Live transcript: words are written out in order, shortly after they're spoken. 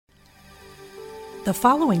The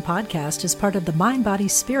following podcast is part of the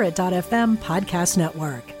MindBodySpirit.fm podcast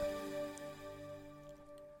network.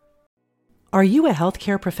 Are you a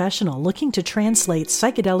healthcare professional looking to translate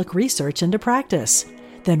psychedelic research into practice?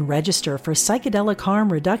 Then register for Psychedelic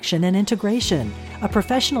Harm Reduction and Integration, a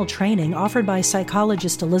professional training offered by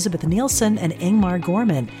psychologist Elizabeth Nielsen and Ingmar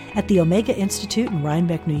Gorman at the Omega Institute in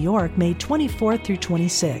Rhinebeck, New York, May 24th through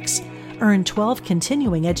 26. Earn 12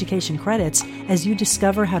 continuing education credits as you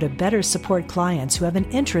discover how to better support clients who have an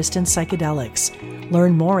interest in psychedelics.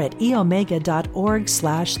 Learn more at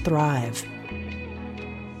eomega.org/thrive.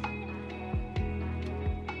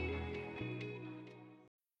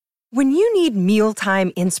 When you need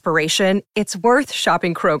mealtime inspiration, it's worth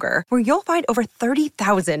shopping Kroger, where you'll find over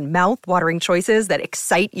 30,000 mouth-watering choices that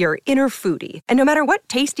excite your inner foodie. And no matter what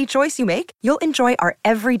tasty choice you make, you'll enjoy our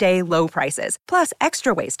everyday low prices, plus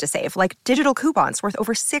extra ways to save, like digital coupons worth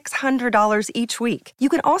over $600 each week. You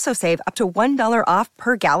can also save up to $1 off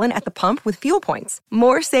per gallon at the pump with fuel points.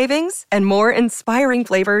 More savings and more inspiring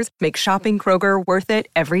flavors make shopping Kroger worth it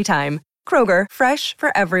every time. Kroger, fresh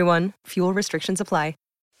for everyone. Fuel restrictions apply.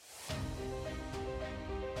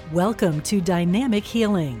 Welcome to Dynamic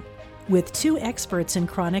Healing with two experts in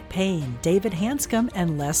chronic pain, David Hanscom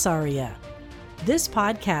and Les Aria. This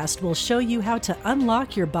podcast will show you how to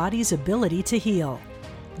unlock your body's ability to heal.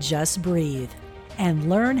 Just breathe and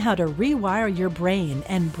learn how to rewire your brain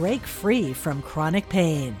and break free from chronic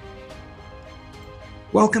pain.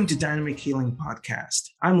 Welcome to Dynamic Healing Podcast.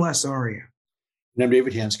 I'm Les Aria. And I'm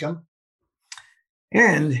David Hanscom.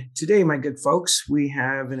 And today, my good folks, we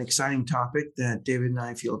have an exciting topic that David and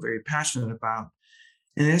I feel very passionate about,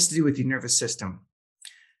 and it has to do with the nervous system.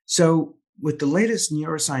 So with the latest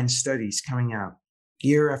neuroscience studies coming out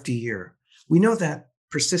year after year, we know that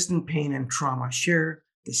persistent pain and trauma share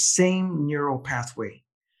the same neural pathway,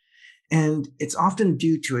 and it's often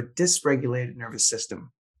due to a dysregulated nervous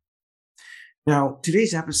system. Now,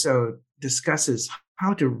 today's episode discusses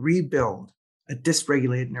how to rebuild a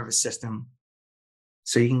dysregulated nervous system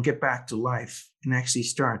so you can get back to life and actually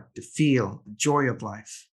start to feel the joy of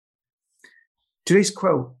life. Today's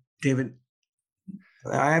quote, David,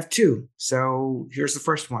 I have two. So here's the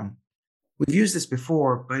first one. We've used this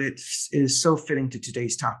before, but it is so fitting to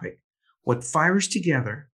today's topic. What fires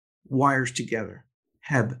together, wires together.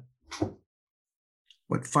 Hebb.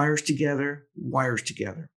 What fires together, wires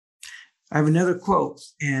together. I have another quote,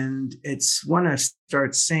 and it's one I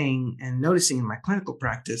start saying and noticing in my clinical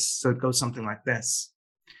practice. So it goes something like this.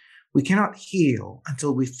 We cannot heal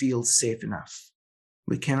until we feel safe enough.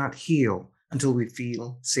 We cannot heal until we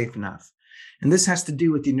feel safe enough. And this has to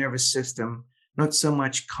do with the nervous system, not so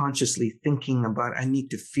much consciously thinking about I need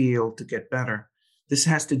to feel to get better. This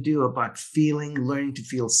has to do about feeling, learning to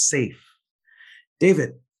feel safe.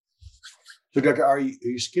 David. So Dr. Aria,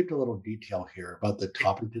 you skipped a little detail here about the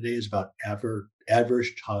topic today is about adverse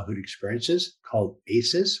childhood experiences called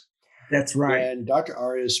ACEs. That's right. And Dr.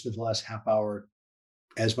 Aria spent the last half hour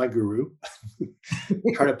as my guru,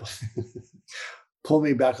 trying to pull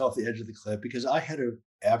me back off the edge of the cliff because I had an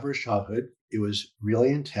adverse childhood. It was really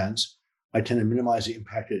intense. I tend to minimize the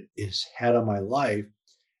impact it's had on my life.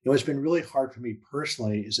 And what's been really hard for me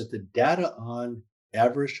personally is that the data on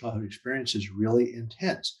adverse childhood experience is really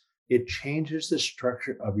intense. It changes the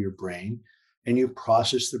structure of your brain, and you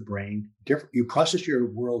process the brain different. You process your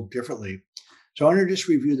world differently. So I want to just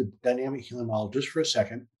review the dynamic healing model just for a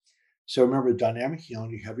second. So remember, dynamic healing,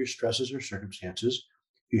 you have your stresses or circumstances,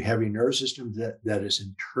 you have your nervous system that is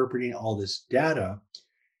interpreting all this data,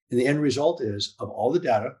 and the end result is, of all the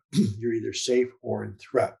data, you're either safe or in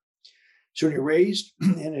threat. So when you're raised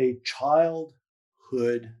in a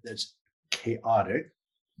childhood that's chaotic,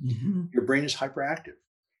 your brain is hyperactive.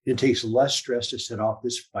 It takes less stress to set off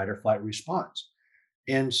this fight or flight response.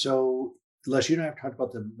 And so, Les, you and I have talked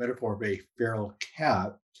about the metaphor of a feral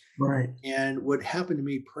cat. Right. And what happened to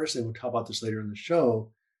me personally, we'll talk about this later in the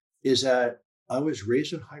show, is that I was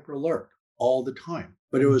raised in hyper alert all the time,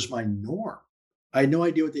 but it was my norm. I had no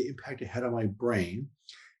idea what the impact it had on my brain.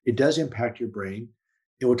 It does impact your brain.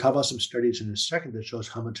 And we'll talk about some studies in a second that shows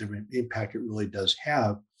how much of an impact it really does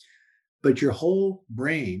have. But your whole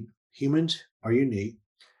brain, humans are unique,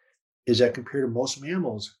 is that compared to most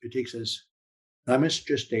mammals, it takes us 9 months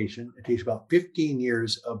gestation. It takes about 15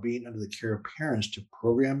 years of being under the care of parents to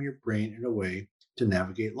program your brain in a way to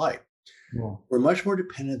navigate life. Yeah. We're much more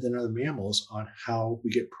dependent than other mammals on how we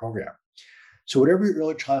get programmed. So whatever your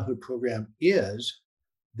early childhood program is,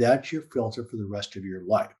 that's your filter for the rest of your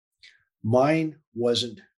life. Mine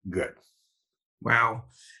wasn't good. Wow.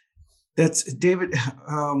 That's David.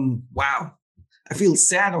 Wow. I feel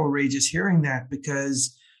sad already just hearing that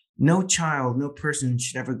because No child, no person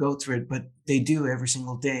should ever go through it, but they do every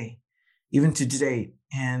single day, even to today.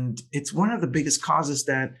 And it's one of the biggest causes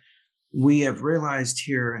that we have realized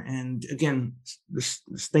here. And again, this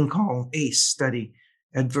thing called ACE study,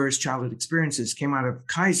 Adverse Childhood Experiences, came out of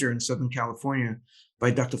Kaiser in Southern California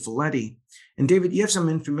by Dr. Folletti. And David, you have some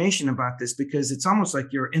information about this because it's almost like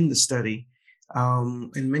you're in the study,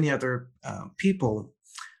 and many other people.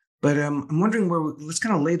 But I'm wondering let's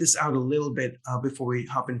kind of lay this out a little bit before we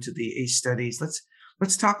hop into the ACE studies.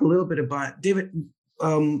 Let's talk a little bit about, David,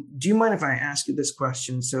 do you mind if I ask you this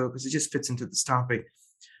question? So, because it just fits into this topic.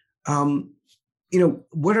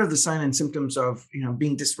 What are the signs and symptoms of,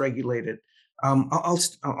 being dysregulated? I'll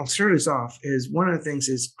start us off. Is one of the things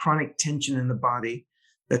is chronic tension in the body,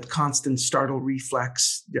 that constant startle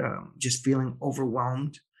reflex, just feeling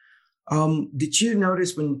overwhelmed. Did you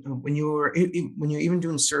notice when you're even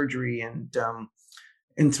doing surgery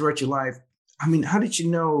and throughout your life? I mean, how did you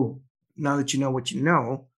know? Now that you know what you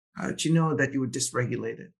know, how did you know that you were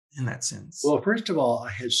dysregulated in that sense? Well, first of all,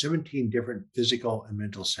 I had 17 different physical and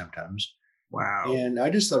mental symptoms. Wow. And I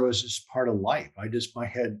just thought it was just part of life.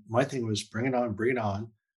 My thing was bring it on, bring it on.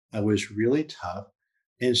 I was really tough.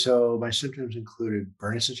 And so my symptoms included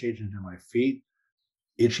burning sensations in my feet,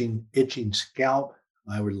 itching scalp.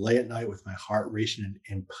 I would lay at night with my heart racing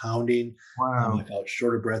and pounding. Wow. I felt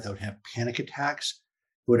short of breath. I would have panic attacks.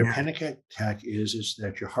 What a panic attack is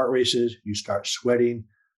that your heart races, you start sweating,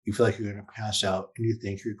 you feel like you're going to pass out, and you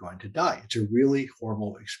think you're going to die. It's a really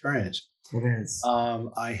horrible experience. It is.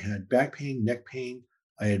 I had back pain, neck pain.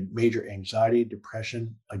 I had major anxiety,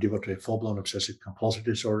 depression. I developed a full-blown obsessive compulsive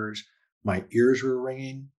disorders. My ears were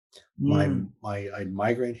ringing. I had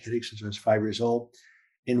migraine headaches since I was 5 years old.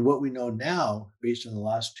 And what we know now, based on the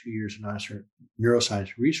last 2 years of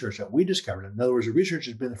neuroscience research that we discovered, in other words, the research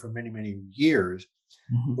has been there for many, many years,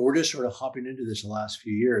 but we're just sort of hopping into this the last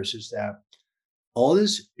few years, is that all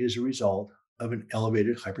this is a result of an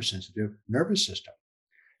elevated hypersensitive nervous system.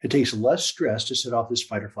 It takes less stress to set off this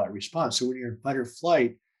fight or flight response. So when you're in fight or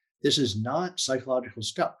flight, this is not psychological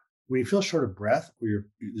stuff. When you feel short of breath, or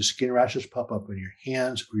the skin rashes pop up on your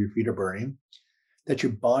hands or your feet are burning, that's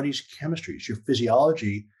your body's chemistries, your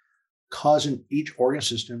physiology, causing each organ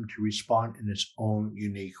system to respond in its own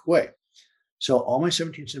unique way. So all my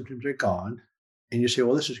 17 symptoms are gone. And you say,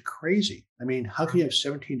 well, this is crazy. I mean, how can you have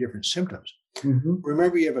 17 different symptoms?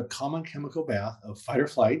 Remember, you have a common chemical bath of fight or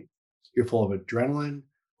flight. You're full of adrenaline,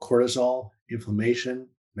 cortisol, inflammation,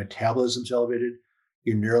 metabolism's elevated.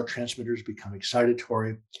 Your neurotransmitters become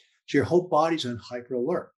excitatory. So your whole body's on hyper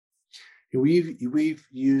alert. And we've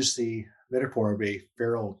used the metaphor of a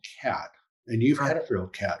feral cat. And you've had a feral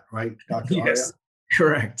cat, right, Dr. Yes, Arya?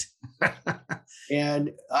 correct.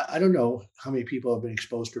 And I don't know how many people have been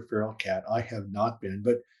exposed to a feral cat. I have not been,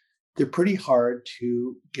 but they're pretty hard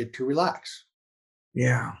to get to relax.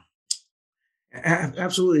 Yeah,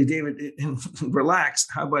 absolutely, David. And relax.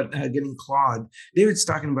 How about getting clawed? David's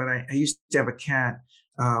talking about, I used to have a cat.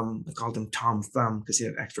 I called him Tom Thumb because he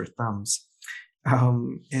had extra thumbs.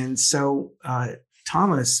 And so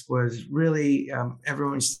Thomas was really,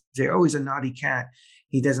 everyone used to say, oh, he's a naughty cat.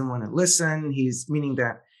 He doesn't want to listen. He's meaning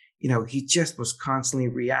that, he just was constantly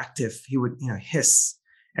reactive. He would, hiss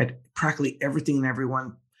at practically everything and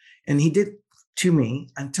everyone. And he did to me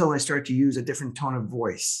until I started to use a different tone of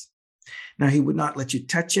voice. Now, he would not let you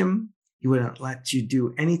touch him. He wouldn't let you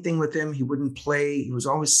do anything with him. He wouldn't play. He was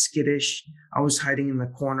always skittish, always hiding in the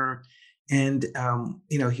corner. And,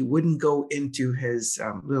 he wouldn't go into his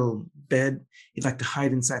little bed. He'd like to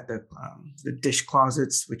hide inside the dish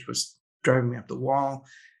closets, which was driving me up the wall.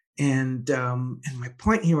 And my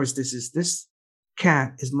point here is this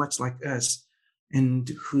cat is much like us, and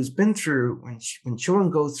who's been through, when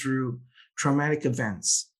children go through traumatic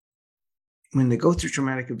events, when they go through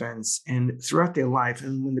traumatic events and throughout their life,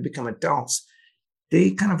 and when they become adults,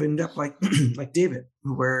 they kind of end up like David,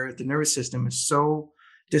 where the nervous system is so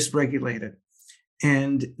dysregulated.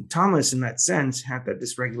 And Thomas, in that sense, had that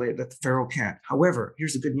dysregulated, that the feral cat. However,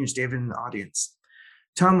 here's the good news, David, in the audience.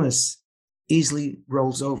 Thomas easily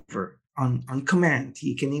rolls over on command.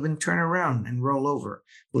 He can even turn around and roll over.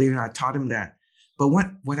 Believe it or not, I taught him that. But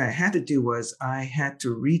what I had to do was I had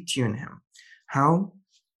to retune him. How?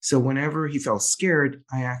 So whenever he felt scared,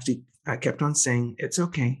 I kept on saying, it's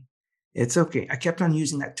okay. It's okay. I kept on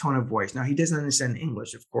using that tone of voice. Now, he doesn't understand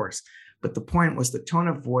English, of course, but the point was the tone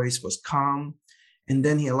of voice was calm. And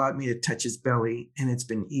then he allowed me to touch his belly, and it's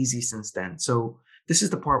been easy since then. So this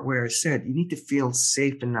is the part where I said, you need to feel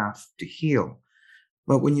safe enough to heal.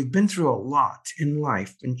 But when you've been through a lot in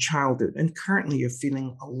life, in childhood, and currently you're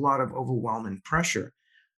feeling a lot of overwhelm and pressure,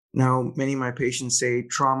 Now, many of my patients say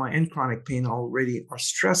trauma and chronic pain already are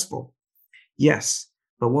stressful. Yes,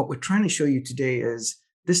 but what we're trying to show you today is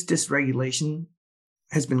this dysregulation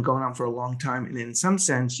has been going on for a long time. And in some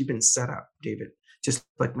sense, you've been set up, David, just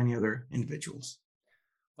like many other individuals.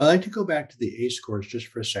 I'd like to go back to the ACE scores just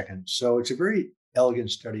for a second. So it's a very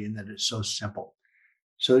elegant study in that it's so simple.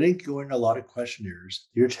 So they didn't go into a lot of questionnaires.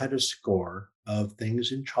 They just had a score of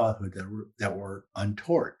things in childhood that were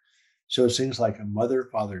untoward. So it's things like a mother,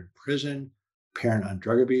 father in prison, parent on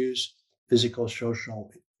drug abuse, physical,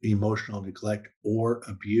 social, emotional neglect or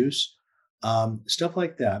abuse, stuff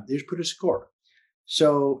like that. They just put a score.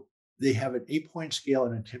 So they have an 8-point scale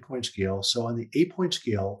and a 10-point scale. So on the 8-point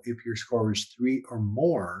scale, if your score was 3 or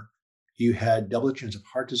more, you had double the chance of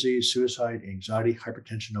heart disease, suicide, anxiety,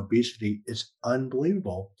 hypertension, obesity. It's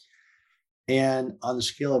unbelievable. And on the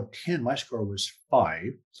scale of 10, my score was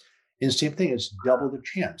 5. And same thing, it's double the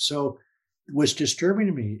chance. So what's disturbing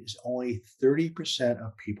to me is only 30%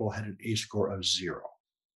 of people had an ACE score of 0.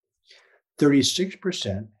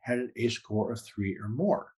 36% had an ACE score of 3 or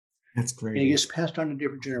more. That's great. And it gets passed on to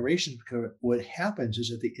different generations because what happens is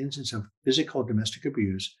that the incidence of physical domestic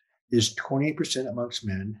abuse is 28% amongst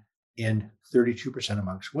men and 32%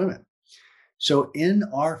 amongst women. So in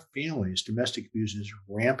our families, domestic abuse is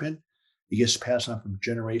rampant. It gets passed on from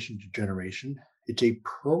generation to generation. It's a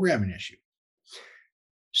programming issue.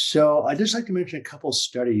 So I'd just like to mention a couple of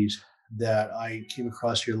studies that I came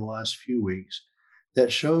across here the last few weeks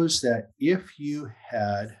that shows that if you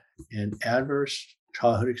had an adverse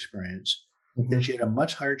childhood experience, that you had a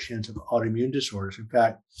much higher chance of autoimmune disorders. In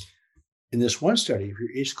fact, in this one study, if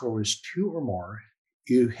your ACE score was 2 or more,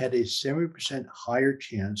 you had a 70% higher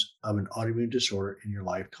chance of an autoimmune disorder in your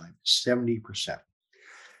lifetime, 70%.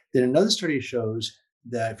 Then another study shows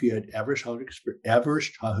that if you had adverse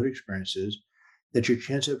childhood experiences, that your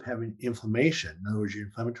chance of having inflammation, in other words, your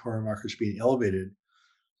inflammatory markers being elevated,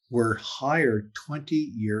 were higher 20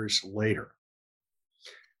 years later.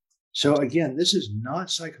 So again, this is not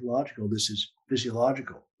psychological, this is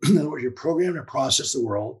physiological. In other words, you're programmed to process the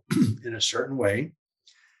world in a certain way.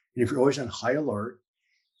 And if you're always on high alert,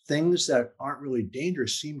 things that aren't really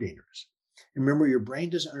dangerous seem dangerous. And remember, your brain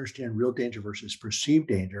doesn't understand real danger versus perceived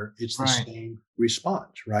danger. It's the same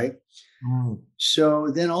response, right? So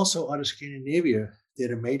then also out of Scandinavia, they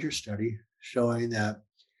had a major study showing that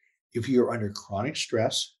if you're under chronic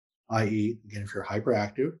stress, i.e., again, if you're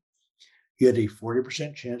hyperactive, you had a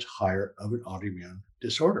 40% chance higher of an autoimmune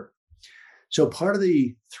disorder. So part of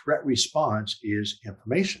the threat response is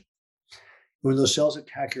inflammation. When those cells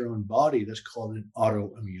attack your own body, that's called an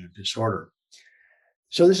autoimmune disorder.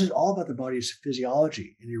 So this is all about the body's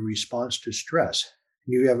physiology and your response to stress.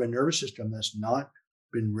 You have a nervous system that's not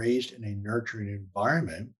been raised in a nurturing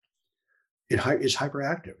environment. It is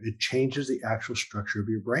hyperactive. It changes the actual structure of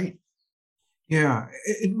your brain. Yeah,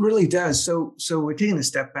 it really does. So we're taking a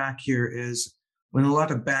step back here is when a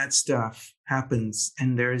lot of bad stuff happens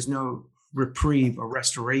and there is no reprieve or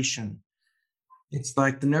restoration, it's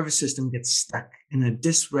like the nervous system gets stuck in a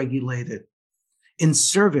dysregulated, in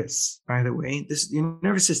service, by the way. Your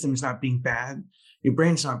nervous system is not being bad. Your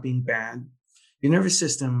brain's not being bad. Your nervous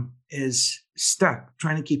system is stuck,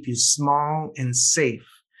 trying to keep you small and safe.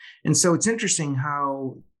 And so it's interesting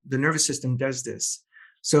how the nervous system does this.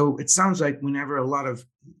 So it sounds like whenever a lot of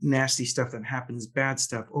nasty stuff that happens, bad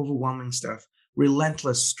stuff, overwhelming stuff,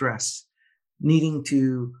 relentless stress, needing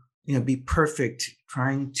to, be perfect,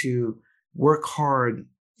 trying to work hard,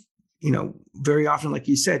 very often, like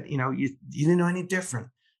you said, you didn't know any different.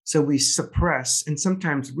 So we suppress, and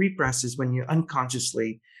sometimes repress is when you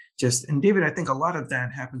unconsciously and David, I think a lot of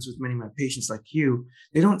that happens with many of my patients like you.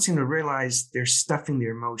 They don't seem to realize they're stuffing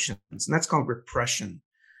their emotions, and that's called repression.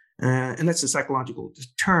 And that's a psychological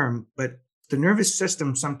term, but the nervous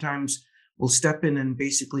system sometimes will step in and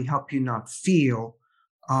basically help you not feel,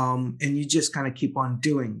 and you just kind of keep on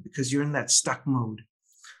doing because you're in that stuck mode.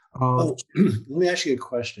 Let me ask you a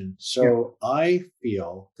question. So yeah. I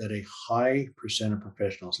feel that a high percent of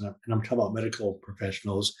professionals, and I'm talking about medical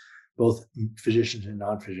professionals, both physicians and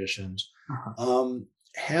non-physicians,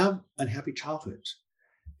 have unhappy childhoods.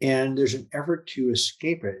 And there's an effort to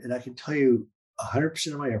escape it. And I can tell you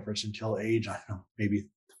 100% of my efforts until age, maybe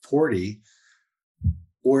 40,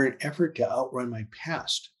 were an effort to outrun my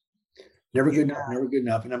past. Never good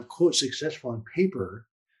enough. And I'm, quote, successful on paper,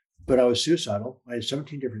 but I was suicidal. I had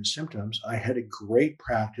 17 different symptoms. I had a great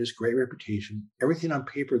practice, great reputation, everything on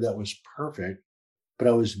paper that was perfect, but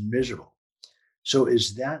I was miserable. So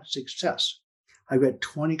is that success? I've got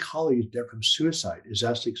 20 colleagues dead from suicide. Is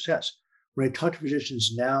that success? When I talk to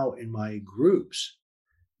physicians now in my groups,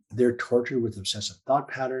 they're tortured with obsessive thought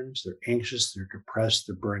patterns, they're anxious, they're depressed,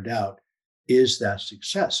 they're burned out. Is that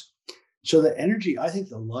success? So the energy, I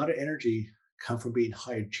think a lot of energy come from being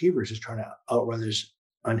high achievers, is trying to outrun this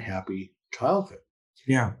unhappy childhood.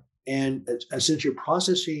 Yeah. And since you're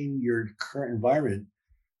processing your current environment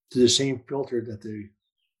through the same filter that the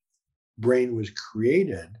brain was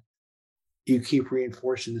created, you keep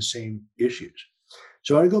reinforcing the same issues.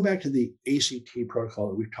 So I want to go back to the ACT protocol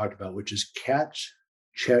that we've talked about, which is catch,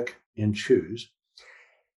 check, and choose.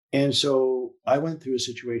 And so I went through a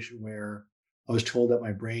situation where I was told that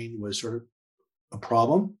my brain was sort of a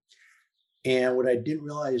problem. And what I didn't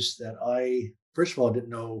realize that first of all, didn't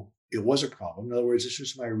know it was a problem. In other words, this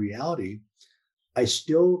was my reality. I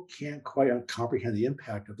still can't quite comprehend the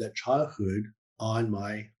impact of that childhood on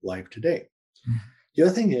my life today. Mm-hmm. The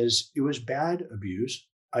other thing is, it was bad abuse.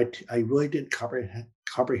 I really didn't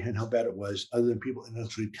comprehend how bad it was, other than people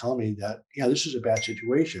initially telling me that, yeah, this is a bad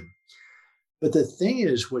situation. But the thing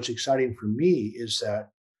is, what's exciting for me is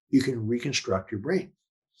that you can reconstruct your brain.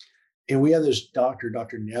 And we have this Dr.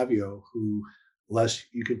 Navio, who, Les,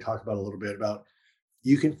 you can talk about a little bit about,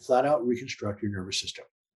 you can flat out reconstruct your nervous system.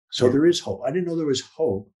 So There is hope. I didn't know there was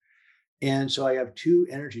hope. And so I have two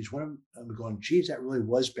energies. One, I'm going, geez, that really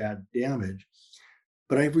was bad damage.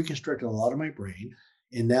 But I've reconstructed a lot of my brain.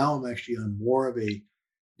 And now I'm actually on more of a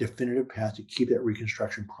definitive path to keep that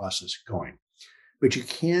reconstruction process going. But you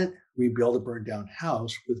can't rebuild a burned down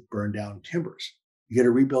house with burned down timbers. You got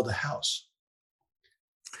to rebuild a house.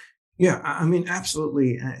 Yeah, I mean,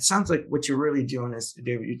 absolutely. And it sounds like what you're really doing is,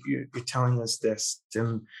 David, you're telling us this,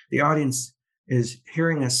 and the audience is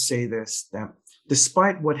hearing us say this, that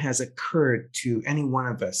despite what has occurred to any one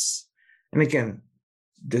of us, and again,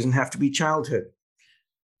 doesn't have to be childhood,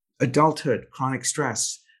 adulthood, chronic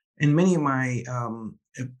stress, and many of my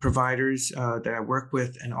providers that I work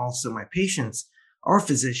with, and also my patients, are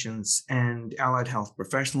physicians and allied health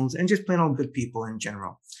professionals, and just plain old good people in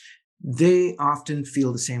general. They often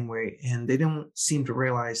feel the same way, and they don't seem to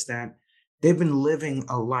realize that they've been living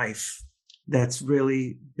a life that's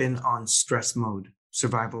really been on stress mode,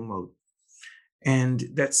 survival mode, and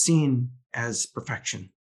that's seen as perfection.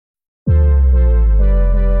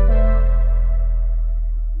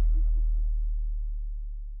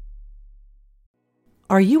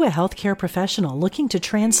 Are you a healthcare professional looking to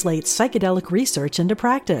translate psychedelic research into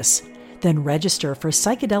practice? Then register for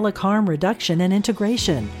Psychedelic Harm Reduction and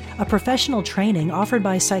Integration, a professional training offered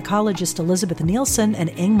by psychologist Elizabeth Nielsen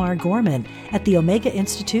and Ingmar Gorman at the Omega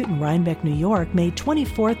Institute in Rhinebeck, New York, May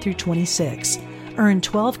 24th through 26. Earn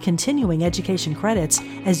 12 continuing education credits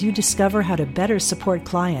as you discover how to better support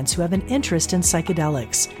clients who have an interest in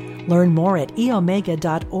psychedelics. Learn more at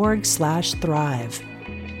eomega.org/thrive.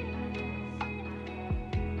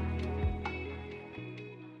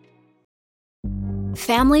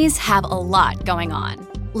 Families have a lot going on.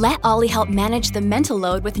 Let Ollie help manage the mental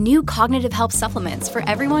load with new cognitive help supplements for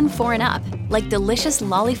everyone 4 and up, like delicious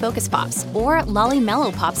Lolly Focus Pops or Lolly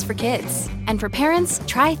Mellow Pops for kids. And for parents,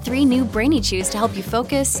 try 3 new Brainy Chews to help you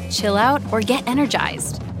focus, chill out, or get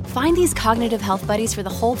energized. Find these cognitive health buddies for the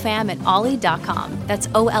whole fam at ollie.com. That's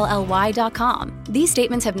OLLY.com. These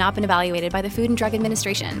statements have not been evaluated by the Food and Drug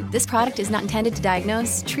Administration. This product is not intended to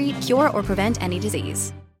diagnose, treat, cure, or prevent any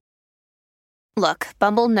disease. Look,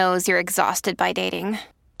 Bumble knows you're exhausted by dating.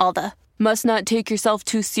 All the, must not take yourself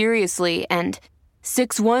too seriously, and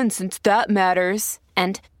 6'1" since that matters,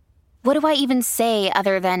 and what do I even say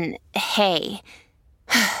other than, hey?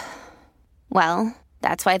 Well,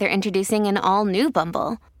 that's why they're introducing an all-new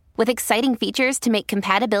Bumble, with exciting features to make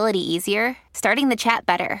compatibility easier, starting the chat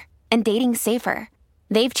better, and dating safer.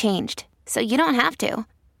 They've changed, so you don't have to.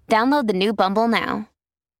 Download the new Bumble now.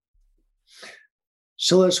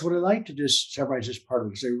 So that's what I'd like to just summarize this part of it,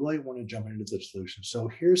 because I really want to jump into the solution. So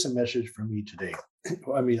here's a message from me today.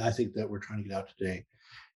 I mean, I think that we're trying to get out today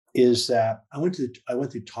is that I went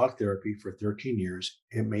through talk therapy for 13 years.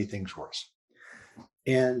 It made things worse.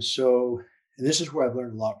 And this is where I've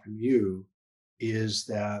learned a lot from you, is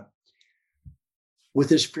that with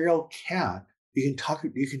this feral cat, you can talk to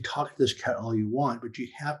this cat all you want, but you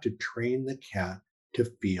have to train the cat to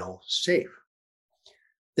feel safe.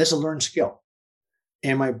 That's a learned skill.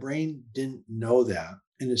 And my brain didn't know that,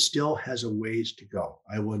 and it still has a ways to go.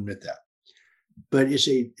 I will admit that. But it's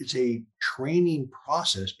a training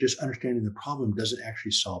process. Just understanding the problem doesn't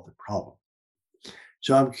actually solve the problem.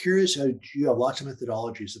 So I'm curious, you have lots of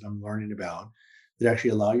methodologies that I'm learning about that actually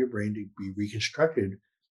allow your brain to be reconstructed.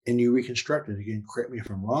 And you reconstruct it, again, correct me if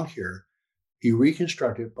I'm wrong here, you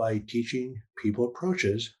reconstruct it by teaching people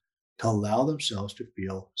approaches to allow themselves to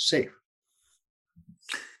feel safe.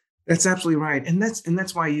 That's absolutely right. And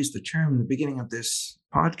that's why I used the term in the beginning of this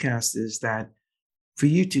podcast, is that for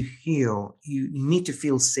you to heal, you need to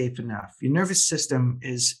feel safe enough. Your nervous system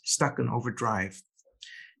is stuck in overdrive,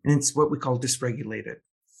 and it's what we call dysregulated.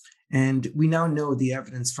 And we now know the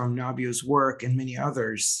evidence from Nabio's work and many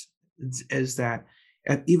others is that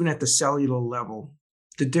even at the cellular level,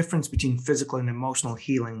 the difference between physical and emotional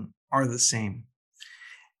healing are the same.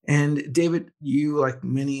 And David, you, like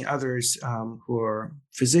many others who are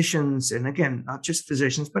physicians, and again, not just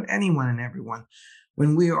physicians, but anyone and everyone,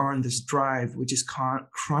 when we are on this drive, which is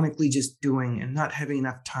chronically just doing and not having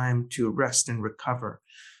enough time to rest and recover.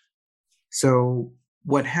 So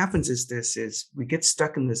what happens is we get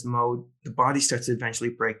stuck in this mode, the body starts to eventually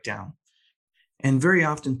break down. And very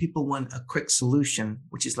often people want a quick solution,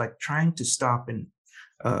 which is like trying to stop in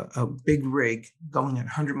a big rig going at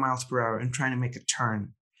 100 miles per hour and trying to make a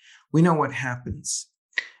turn. We know what happens.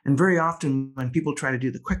 And very often when people try to do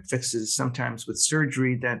the quick fixes, sometimes with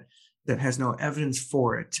surgery that has no evidence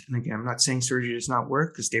for it. And again, I'm not saying surgery does not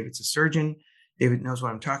work, because David's a surgeon. David knows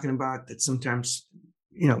what I'm talking about, that sometimes,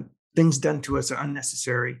 things done to us are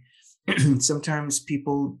unnecessary. Sometimes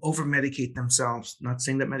people over-medicate themselves. Not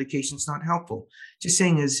saying that medication is not helpful. Just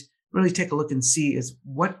saying is really take a look and see is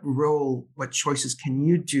what choices can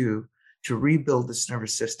you do to rebuild this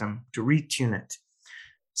nervous system, to retune it.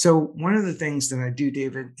 So one of the things that I do,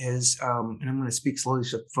 David, is, and I'm going to speak slowly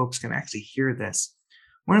so folks can actually hear this.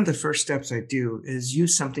 One of the first steps I do is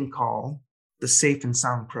use something called the Safe and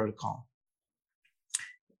Sound Protocol.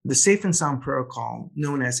 The Safe and Sound Protocol,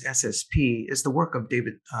 known as SSP, is the work of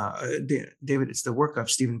David. It's the work of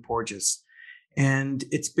Stephen Porges, and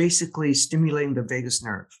it's basically stimulating the vagus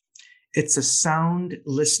nerve. It's a sound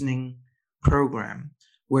listening program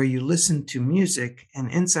where you listen to music, and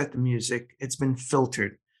inside the music, it's been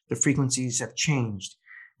filtered. The frequencies have changed,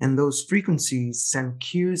 and those frequencies send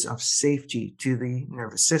cues of safety to the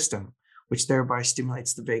nervous system, which thereby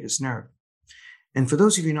stimulates the vagus nerve. And for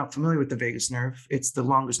those of you not familiar with the vagus nerve, it's the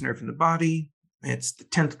longest nerve in the body. It's the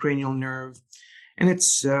 10th cranial nerve, and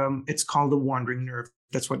it's called the wandering nerve.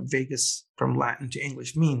 That's what vagus from Latin to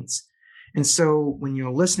English means. And so when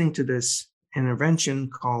you're listening to this intervention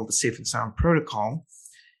called the Safe and Sound Protocol,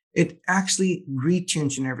 it actually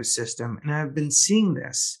retunes your nervous system. And I've been seeing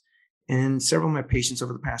this in several of my patients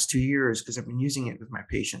over the past 2 years because I've been using it with my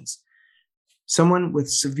patients. Someone with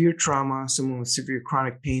severe trauma, someone with severe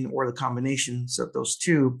chronic pain, or the combinations of those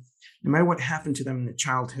two, no matter what happened to them in their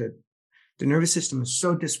childhood, the nervous system is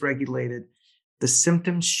so dysregulated, the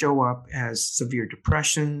symptoms show up as severe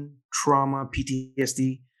depression, trauma,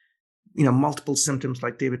 PTSD, multiple symptoms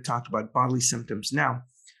like David talked about, bodily symptoms. Now,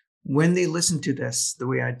 when they listen to this, the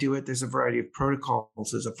way I do it, there's a variety of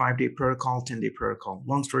protocols. There's a 5-day protocol, 10-day protocol.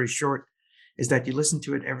 Long story short is that you listen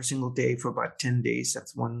to it every single day for about 10 days.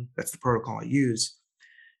 That's the protocol I use.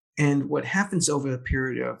 And what happens over a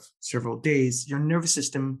period of several days, your nervous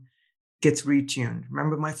system gets retuned.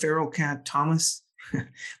 Remember my feral cat, Thomas?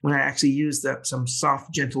 When I actually used some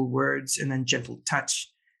soft, gentle words and then gentle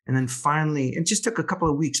touch. And then finally, it just took a couple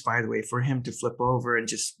of weeks, by the way, for him to flip over and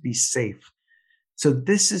just be safe. So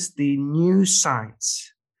this is the new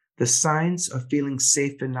science. The science of feeling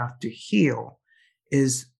safe enough to heal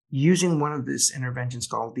is using one of these interventions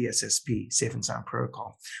called the SSP, Safe and Sound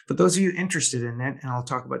Protocol. For those of you interested in it, and I'll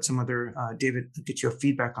talk about some other, David, get your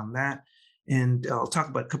feedback on that. And I'll talk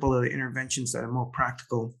about a couple of the interventions that are more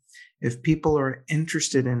practical. If people are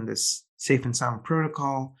interested in this Safe and Sound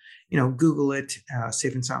Protocol, Google it,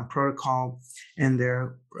 Safe and Sound Protocol, and there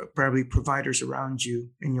are probably providers around you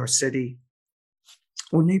in your city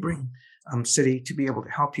or neighboring city to be able to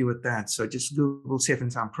help you with that. So just Google Safe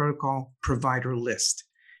and Sound Protocol provider list,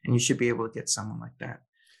 and you should be able to get someone like that.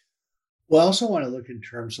 Well, I also want to look in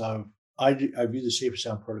terms of, I view the Safe and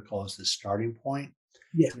Sound Protocol as the starting point.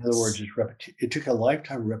 Yes. In other words, it took a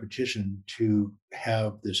lifetime of repetition to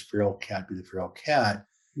have this feral cat be the feral cat.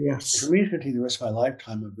 Yes. For me, it's going to take the rest of my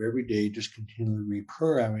lifetime of every day just continually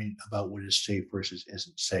reprogramming about what is safe versus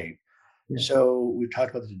isn't safe. Yeah. So we've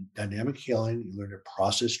talked about the dynamic healing. You learn to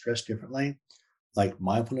process stress differently, like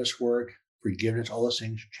mindfulness work, forgiveness, all those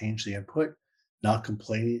things change the input, not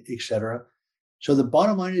complaining, etc. So the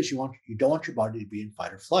bottom line is you don't want your body to be in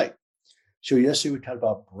fight or flight. So yesterday we talked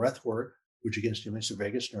about breath work, which again stimulates the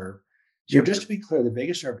vagus nerve. So just to be clear, the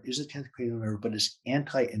vagus nerve is the 10th cranial nerve, but it's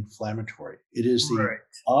anti-inflammatory. It is the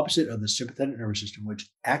opposite of the sympathetic nervous system, which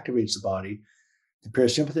activates the body. The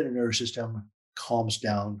parasympathetic nervous system calms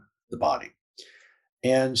down the body.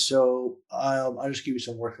 And so I'll just give you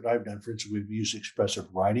some work that I've done. For instance, we've used expressive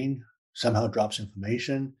writing, somehow drops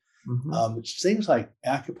inflammation. Mm-hmm. It's things like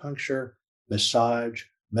acupuncture, massage,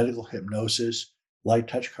 medical hypnosis, light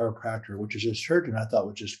touch chiropractor, which is a surgeon I thought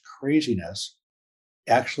was just craziness,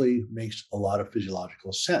 actually makes a lot of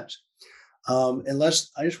physiological sense.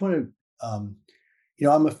 Unless I just want to,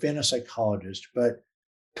 I'm a fan of psychologist, but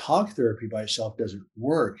talk therapy by itself doesn't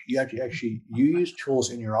work. You have to actually, you use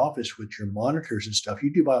tools in your office with your monitors and stuff.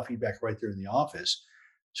 You do biofeedback right there in the office.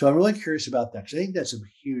 So I'm really curious about that because I think that's a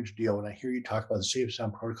huge deal. When I hear you talk about the Safe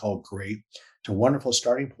Sound Protocol, great. It's a wonderful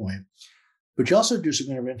starting point. But you also do some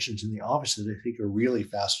interventions in the office that I think are really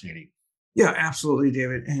fascinating. Yeah, absolutely,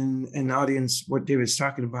 David. And audience, what David's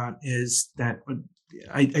talking about is that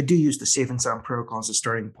I do use the Safe and Sound Protocol as a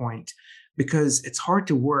starting point because it's hard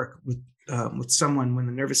to work with someone when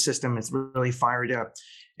the nervous system is really fired up.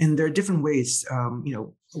 And there are different ways,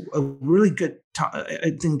 a really good talk.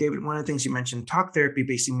 I think, David, one of the things you mentioned, talk therapy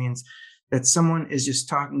basically means that someone is just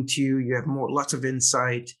talking to you. You have lots of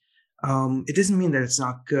insight. It doesn't mean that it's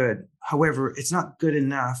not good. However, it's not good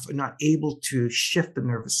enough and not able to shift the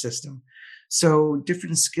nervous system. So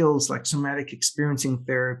different skills like somatic experiencing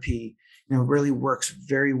therapy, really works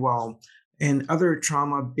very well. And other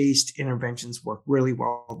trauma-based interventions work really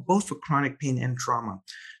well, both for chronic pain and trauma.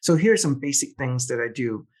 So here are some basic things that I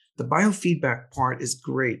do. The biofeedback part is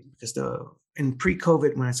great because in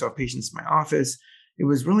pre-COVID, when I saw patients in my office, it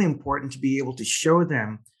was really important to be able to show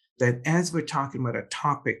them that as we're talking about a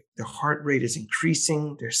topic, the heart rate is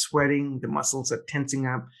increasing, they're sweating, the muscles are tensing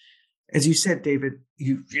up. As you said, David,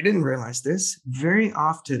 you didn't realize this. Very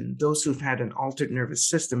often, those who've had an altered nervous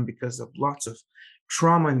system because of lots of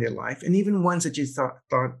trauma in their life, and even ones that you thought,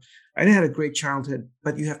 I had a great childhood,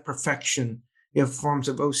 but you have perfection. You have forms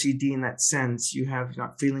of OCD in that sense. You have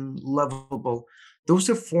not feeling lovable. Those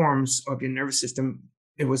are forms of your nervous system.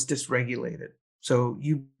 It was dysregulated. So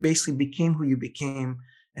you basically became who you became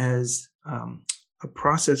as a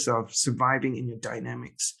process of surviving in your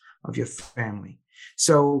dynamics of your family.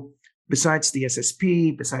 So besides the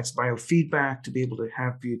SSP, besides biofeedback, to be able to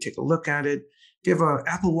have you take a look at it. If you have an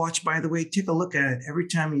Apple Watch, by the way, take a look at it. Every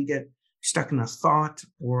time you get stuck in a thought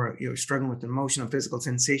or you're struggling with emotional, physical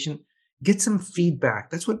sensation, get some feedback.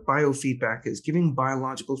 That's what biofeedback is, giving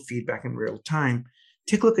biological feedback in real time.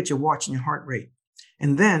 Take a look at your watch and your heart rate.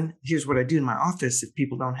 And then here's what I do in my office. If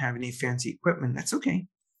people don't have any fancy equipment, that's okay.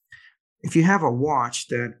 If you have a watch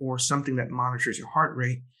or something that monitors your heart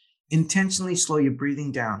rate, intentionally slow your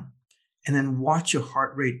breathing down and then watch your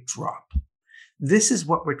heart rate drop. This is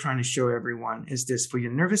what we're trying to show everyone is this: for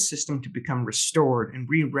your nervous system to become restored and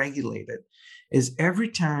re-regulated is every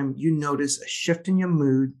time you notice a shift in your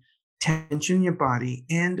mood, tension in your body,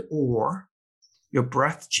 and or your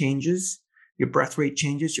breath changes, your breath rate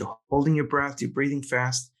changes, you're holding your breath, you're breathing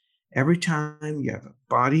fast. Every time you have a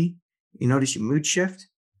body, you notice your mood shift,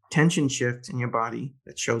 tension shift in your body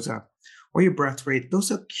that shows up, or your breath rate,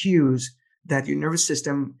 those are cues that your nervous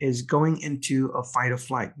system is going into a fight or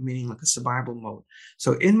flight, meaning like a survival mode.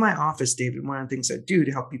 So in my office, David, one of the things I do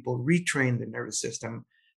to help people retrain the nervous system,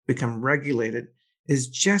 become regulated, is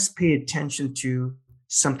just pay attention to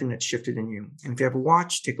something that's shifted in you. And if you have a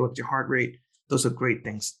watch, take a look at your heart rate. Those are great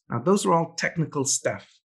things. Now, those are all technical stuff.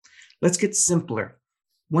 Let's get simpler.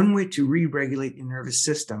 One way to re-regulate your nervous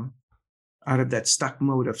system out of that stuck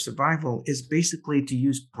mode of survival is basically to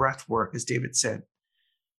use breath work, as David said.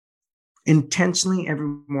 Intentionally every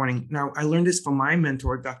morning. Now, I learned this from my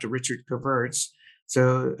mentor, Dr. Richard Gevirtz.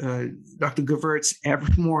 So Dr. Gevirtz,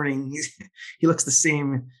 every morning, he looks the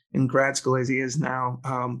same in grad school as he is now,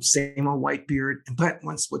 same old white beard. But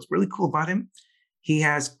what's really cool about him, he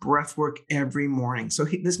has breath work every morning. So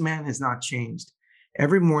this man has not changed.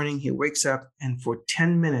 Every morning he wakes up and for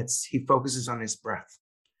 10 minutes, he focuses on his breath.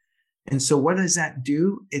 And so what does that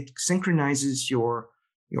do? It synchronizes your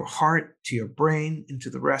heart to your brain and to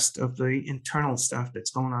the rest of the internal stuff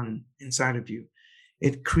that's going on inside of you.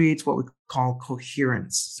 It creates what we call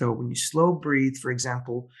coherence. So when you slow breathe, for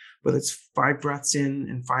example, whether it's 5 breaths in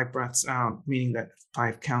and 5 breaths out, meaning that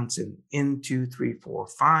 5 counts in 2, 3, 4,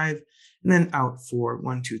 5, and then out 4,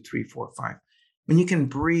 1, 2, 3, 4, 5. When you can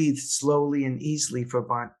breathe slowly and easily for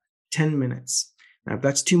about 10 minutes. Now, if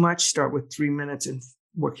that's too much, start with 3 minutes and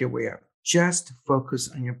work your way up. Just focus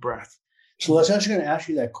on your breath. So I was actually going to ask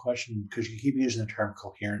you that question because you keep using the term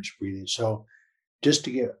coherence breathing. So just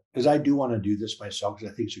to get, because I do want to do this myself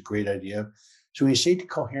because I think it's a great idea. So when you say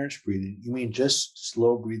coherence breathing, you mean just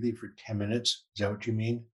slow breathing for 10 minutes? Is that what you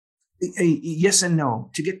mean? Yes and no.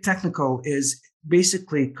 To get technical is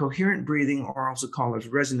basically coherent breathing, or also called as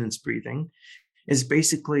resonance breathing, is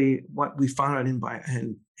basically what we found out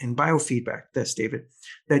in biofeedback, that's David,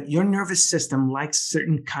 that your nervous system likes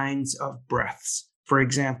certain kinds of breaths. For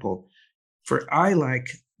example,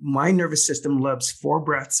 my nervous system loves 4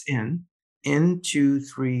 breaths in 2,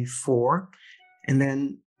 3, 4, And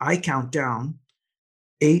then I count down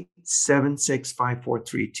 8, 7, 6, 5, 4,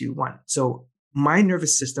 3, 2, 1. So my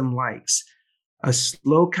nervous system likes a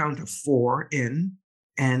slow count of 4 in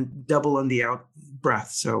and double on the out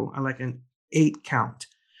breath. So I like an 8 count.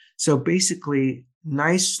 So basically,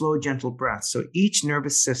 nice, slow, gentle breath. So each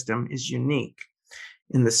nervous system is unique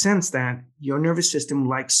in the sense that your nervous system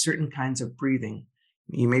likes certain kinds of breathing.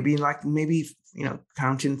 You may be like,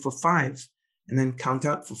 count in for 5 and then count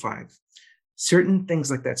out for 5. Certain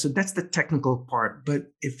things like that. So that's the technical part. But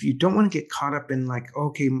if you don't want to get caught up in like,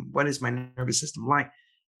 okay, what is my nervous system like?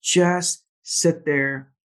 Just sit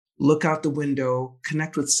there, look out the window,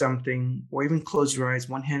 connect with something, or even close your eyes,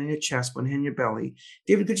 one hand in your chest, one hand in your belly.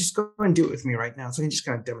 David, could just go and do it with me right now so I can just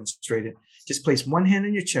kind of demonstrate it. Just place one hand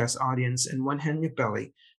in your chest, audience, and one hand in your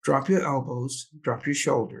belly. Drop your elbows, drop your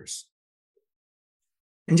shoulders.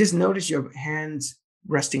 And just notice your hands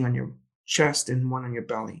resting on your chest and one on your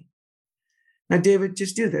belly. Now, David,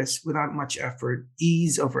 just do this without much effort,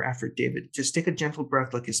 ease over effort, David. Just take a gentle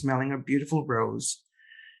breath like you're smelling a beautiful rose.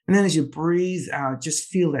 And then as you breathe out, just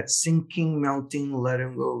feel that sinking, melting,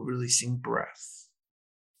 letting go, releasing breath.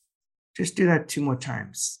 Just do that 2 more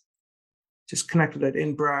times. Just connect with that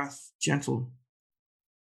in-breath, gentle.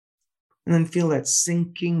 And then feel that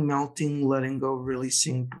sinking, melting, letting go,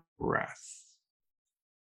 releasing breath.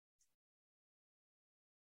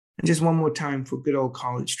 And just one more time for good old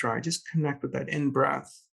college try. Just connect with that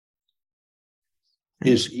in-breath.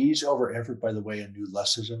 Is ease over effort, by the way, a new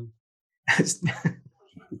lessism?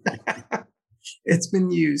 It's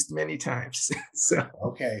been used many times. So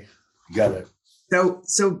okay, got it.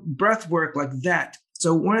 So breath work like that.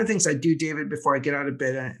 So one of the things I do, David, before I get out of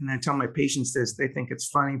bed, and I tell my patients this, they think it's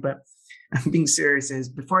funny, but I'm being serious, is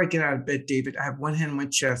before I get out of bed, David, I have one hand on my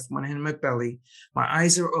chest, one hand on my belly. My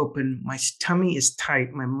eyes are open. My tummy is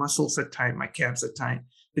tight. My muscles are tight. My calves are tight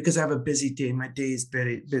because I have a busy day. My day is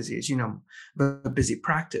busy, as you know, a busy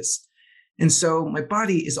practice. And so my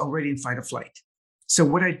body is already in fight or flight. So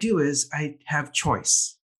what I do is I have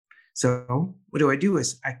choice. So what do?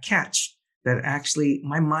 Is I catch that actually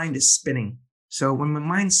my mind is spinning. So when my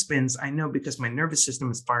mind spins, I know because my nervous system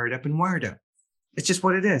is fired up and wired up. It's just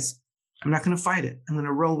what it is. I'm not going to fight it. I'm going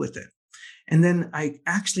to roll with it. And then I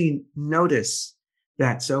actually notice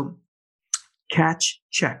that. So catch,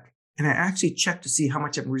 check. And I actually check to see how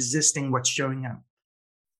much I'm resisting what's showing up.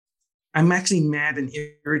 I'm actually mad and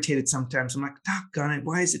irritated sometimes. I'm like, doggone it.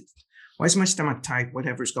 Why is my stomach tight?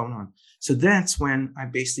 Whatever's going on. So that's when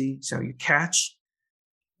so you catch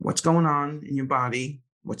what's going on in your body,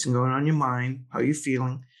 what's going on in your mind, how you're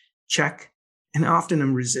feeling, check. And often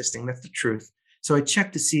I'm resisting. That's the truth. So I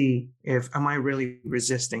check to see am I really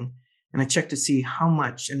resisting? And I check to see how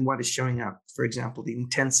much and what is showing up. For example, the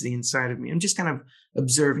intensity inside of me. I'm just kind of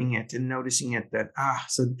observing it and noticing it that,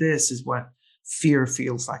 so this is what fear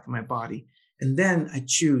feels like in my body. And then I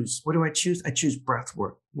choose. What do I choose? I choose breath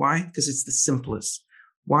work. Why? Because it's the simplest.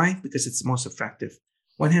 Why? Because it's the most effective.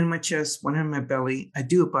 One hand on my chest, one hand on my belly. I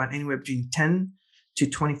do about anywhere between 10 to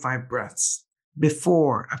 25 breaths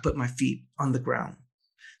before I put my feet on the ground.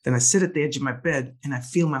 Then I sit at the edge of my bed and I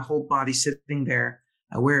feel my whole body sitting there.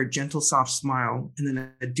 I wear a gentle, soft smile. And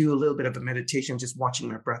then I do a little bit of a meditation, just watching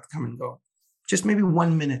my breath come and go. Just maybe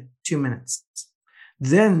 1 minute, 2 minutes.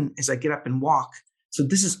 Then as I get up and walk, so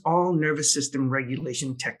this is all nervous system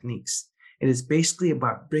regulation techniques. It is basically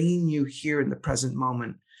about bringing you here in the present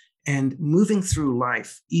moment and moving through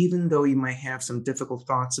life, even though you might have some difficult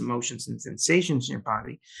thoughts, emotions, and sensations in your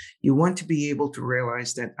body. You want to be able to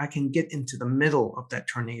realize that I can get into the middle of that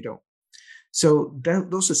tornado. So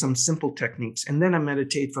those are some simple techniques. And then I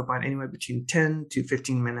meditate for about anywhere between 10 to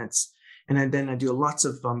 15 minutes. And then I do lots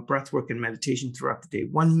of breath work and meditation throughout the day.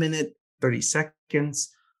 1 minute, 30 seconds,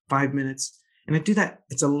 5 minutes. And I do that.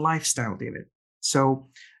 It's a lifestyle, David. So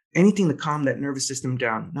anything to calm that nervous system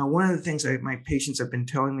down. Now, one of the things my patients have been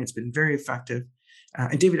telling me, it's been very effective.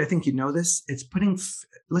 And David, I think you know this. It's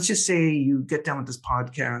let's just say you get done with this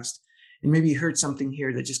podcast and maybe you heard something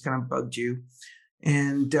here that just kind of bugged you.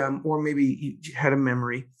 And, or maybe you had a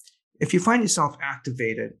memory. If you find yourself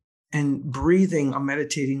activated and breathing or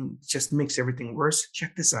meditating just makes everything worse,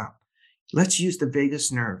 check this out. Let's use the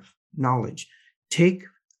vagus nerve knowledge. Take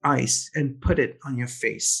ice and put it on your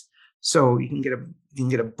face. So you can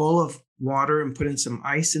get a bowl of water and put in some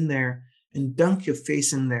ice in there and dunk your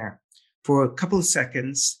face in there for a couple of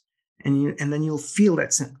seconds, and then you'll feel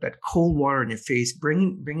that cold water in your face.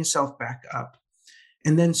 Bring yourself back up,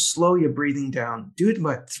 and then slow your breathing down. Do it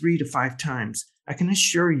about 3 to 5 times. I can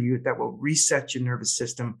assure you that will reset your nervous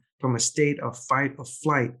system from a state of fight or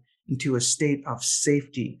flight into a state of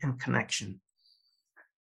safety and connection.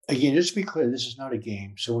 Again, just to be clear, this is not a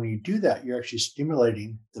game. So when you do that, you're actually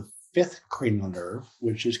stimulating the fifth cranial nerve,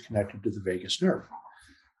 which is connected to the vagus nerve.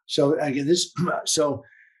 So again, so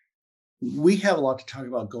we have a lot to talk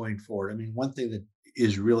about going forward. I mean, one thing that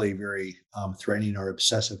is really very threatening are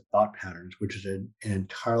obsessive thought patterns, which is an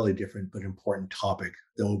entirely different but important topic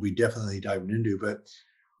that we'll be definitely diving into. But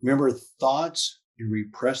remember, thoughts and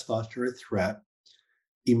repressed thoughts are a threat.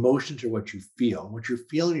 Emotions are what you feel. What you're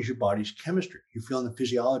feeling is your body's chemistry. You're feeling the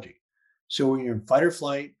physiology. So when you're in fight or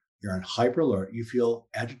flight, you're on hyper alert, you feel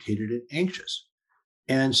agitated and anxious.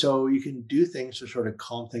 And so you can do things to sort of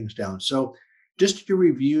calm things down. So just to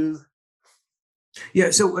review.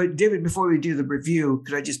 Yeah. So David, before we do the review,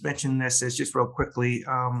 could I just mention this as just real quickly?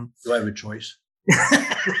 Do I have a choice?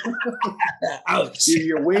 Ouch.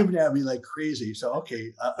 You're waving at me like crazy. So,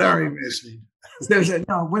 okay. Sorry, I'm listening.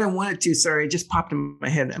 No, what I wanted to, sorry, it just popped in my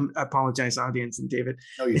head. I apologize, audience and David.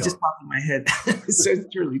 No, you it don't. Just popped in my head. So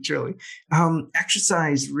truly.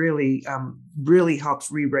 Exercise really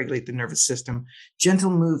helps re-regulate the nervous system.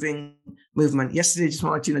 Gentle movement. Yesterday, just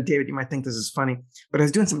want to let you know, David, you might think this is funny, but I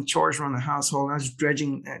was doing some chores around the household. And I was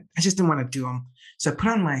dredging. I just didn't want to do them. So I put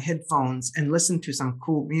on my headphones and listened to some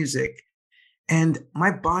cool music. And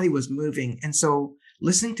my body was moving. And so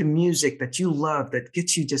listening to music that you love, that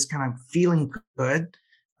gets you just kind of feeling good,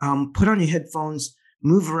 put on your headphones,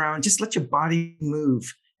 move around, just let your body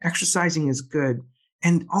move. Exercising is good.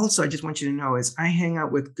 And also, I just want you to know, is I hang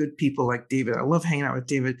out with good people like David. I love hanging out with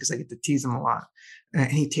David because I get to tease him a lot. And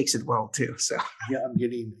he takes it well too. So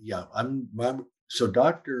so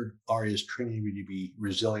Dr. Ari is training me to be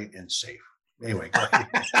resilient and safe. Anyway, go ahead.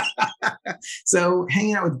 So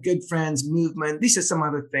hanging out with good friends, movement, these are some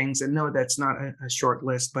other things. And no, that's not a short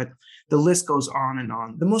list, but the list goes on and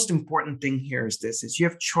on. The most important thing here is this, is you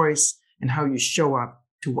have choice in how you show up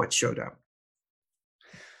to what showed up.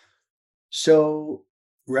 So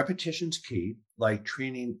repetition's key. Like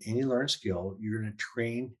training any learned skill, you're going to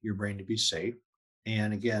train your brain to be safe.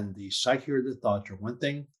 And again, the psyche or the thoughts are one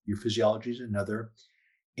thing, your physiology is another.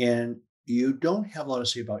 And you don't have a lot to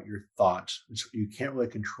say about your thoughts. You can't really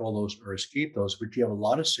control those or escape those, but you have a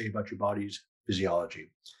lot to say about your body's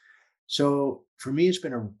physiology. So for me, it's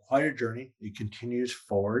been quite a journey. It continues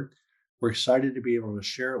forward. We're excited to be able to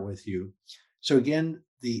share it with you. So again,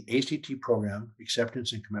 the ACT program,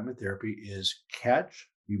 Acceptance and Commitment Therapy, is catch.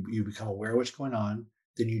 You become aware of what's going on.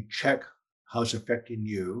 Then you check how it's affecting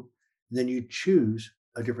you. And then you choose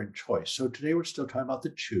a different choice. So today we're still talking about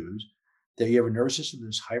the choose. That you have a nervous system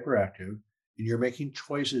that's hyperactive and you're making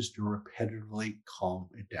choices to repetitively calm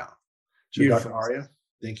it down. So beautiful. Dr. Arya,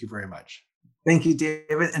 thank you very much. Thank you,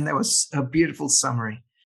 David. And that was a beautiful summary.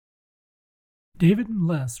 David and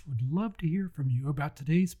Les would love to hear from you about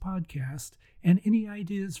today's podcast and any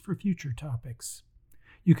ideas for future topics.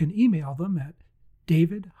 You can email them at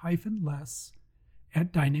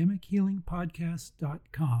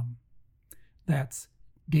david-les@dynamichealingpodcast.com. That's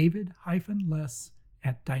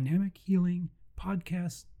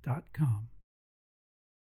david-les@dynamichealingpodcast.com.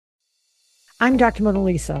 I'm Dr. Mona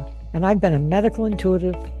Lisa, and I've been a medical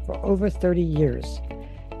intuitive for over 30 years.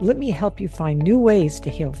 Let me help you find new ways to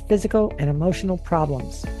heal physical and emotional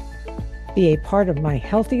problems. Be a part of my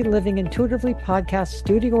Healthy Living Intuitively podcast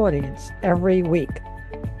studio audience every week.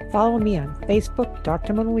 Follow me on Facebook,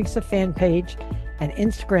 Dr. Mona Lisa fan page, and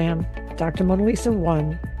Instagram, Dr. Mona Lisa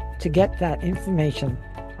 1, to get that information.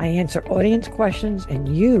 I answer audience questions,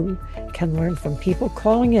 and you can learn from people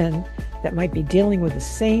calling in that might be dealing with the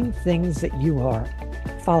same things that you are.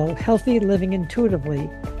 Follow Healthy Living Intuitively,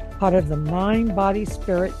 part of the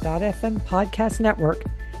MindBodySpirit.fm podcast network,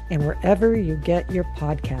 and wherever you get your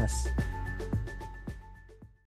podcasts.